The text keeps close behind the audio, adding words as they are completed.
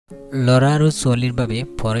লৰা আৰু ছোৱালীৰ বাবে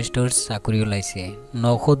ফৰেষ্টৰ চাকৰি ওলাইছে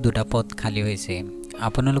 902টা পদ খালী হৈছে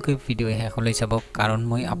আপোনালোকে ভিডিও শেষলৈ চাব কাৰণ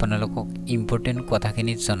মই আপোনালোকক ইম্পৰ্টেন্ট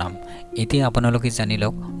কথাখিনি জনাম এতিয়া আপোনালোকে জানি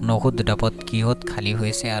লওক 902টা পদ কিহত খালী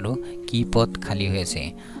হৈছে আৰু কি পদ খালী হৈছে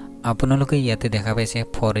আপোনালোকে ইয়াতে দেখা পাইছে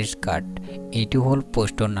ফৰেষ্ট গাৰ্ড এইটো হল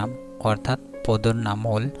পোষ্টৰ নাম অৰ্থাৎ পদৰ নাম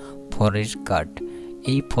হল ফৰেষ্ট গাৰ্ড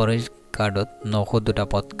এই ফৰেষ্ট গাৰ্ডত 902টা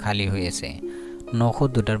পদ খালী হৈছে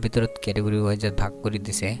 902টাৰ ভিতৰত ক্যাটেগৰি ওয়াইজত ভাগ কৰি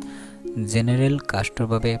দিছে জেনাৰেল কাষ্টৰ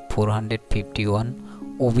বাবে 451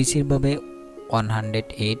 ওবিসিৰ বাবে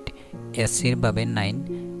 108 এসসিৰ বাবে 9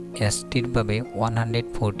 এসটিৰ বাবে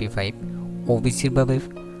 145 ওবিসিৰ বাবে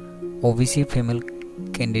ওবিসি ফিমেল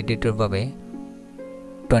ক্যান্ডিডেটৰ বাবে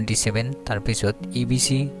 27 তাৰ পিছত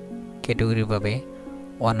ইবিসি ক্যাটেগৰিৰ বাবে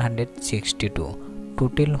 162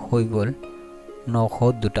 টোটাল হৈ গল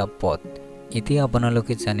 902টা পদ এতিয়া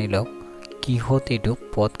আপোনালোকে জানি লওক কিহত এটো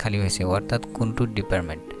পদ খালী হৈছে অৰ্থাৎ কোনটো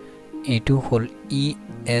ডিপাৰ্টমেন্ট এটো হল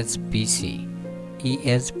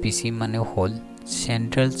ইএসবিসি মানে হল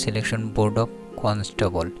central selection board of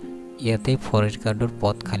constable ইয়াতে ফৰেষ্ট গাৰ্ডৰ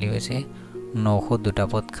পদ খালী হৈছে 902টা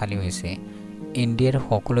পদ খালী হৈছে ইণ্ডিয়াৰ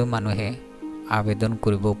সকলো মানুহে আবেদন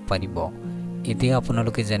কৰিব পাৰিব এতিয়া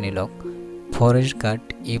আপোনালোকে জানি লওক ফৰেষ্ট গাৰ্ড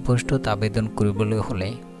এই পোষ্টত আবেদন কৰিবলৈ হলে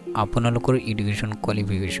আপোনালোকৰ এডুকেশ্যন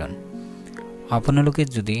কোৱালিফিকেশ্যন আপোনালোকে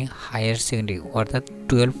যদি হায়াৰ সেকেন্ডাৰী অৰ্থাৎ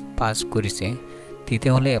 12 পাস কৰিছে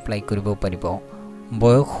তেতিয়াহলে এপ্লাই কৰিব পাৰিব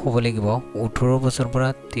বয়স হ'ব লাগিব 18 বছৰৰ পৰা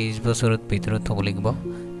 23 বছৰৰ ভিতৰত হ'ব লাগিব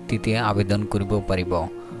তেতিয়া আবেদন কৰিব পাৰিব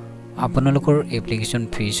আপোনালোকৰ এপ্লিকেশ্যন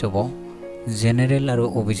ফিজ হ'ব জেনাৰেল আৰু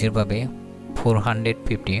ওবিসিৰ বাবে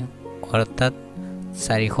 450 অৰ্থাৎ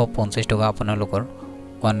 450 টকা আপোনালোকৰ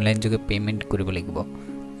অনলাইন যোগে পেমেন্ট কৰিব লাগিব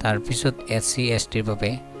তাৰ পিছত এসসি এসটিৰ বাবে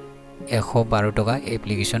 112 টকা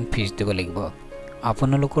এপ্লিকেশ্যন ফিজ দিব লাগিব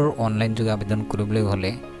আপোনালোকৰ অনলাইন যোগে আবেদন কৰিবলৈ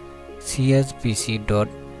হলে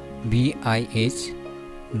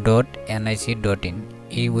csbc.bih.nic.in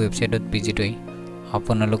এই ওয়েবসাইটত ভিজিট হৈ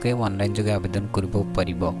আপোনালোকে অনলাইন যোগে আবেদন কৰিব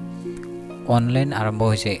পাৰিব অনলাইন আৰম্ভ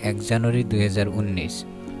হৈছে 1 জানুৱাৰী 2019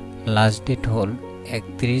 লাষ্ট ডেট হল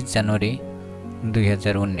 31 জানুৱাৰী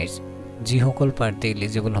 2019 যিসকল প্ৰাৰ্থী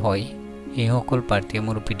এলিজিবল হয় এই সকল প্ৰাৰ্থীয়ে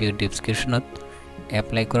মোৰ ভিডিও ডেসক্ৰিপচনত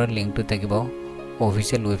এপ্লাই কৰাৰ লিংকটো থাকিব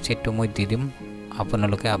অফিচিয়েল ওয়েবসাইটটো মই দি দিম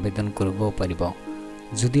আপোনালোকে আবেদন কৰিব পাৰিব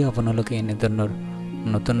যদি আপোনালোকে এনে ধৰণৰ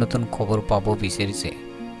নতুন নতুন খবৰ পাব বিচাৰিছে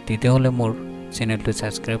তেতিয়াহলে মোৰ চেনেলটো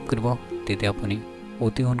সাবস্ক্ৰাইব কৰিব তেতিয়া আপুনি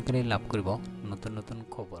অতি সোনকালে লাভ কৰিব নতুন নতুন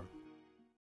খবৰ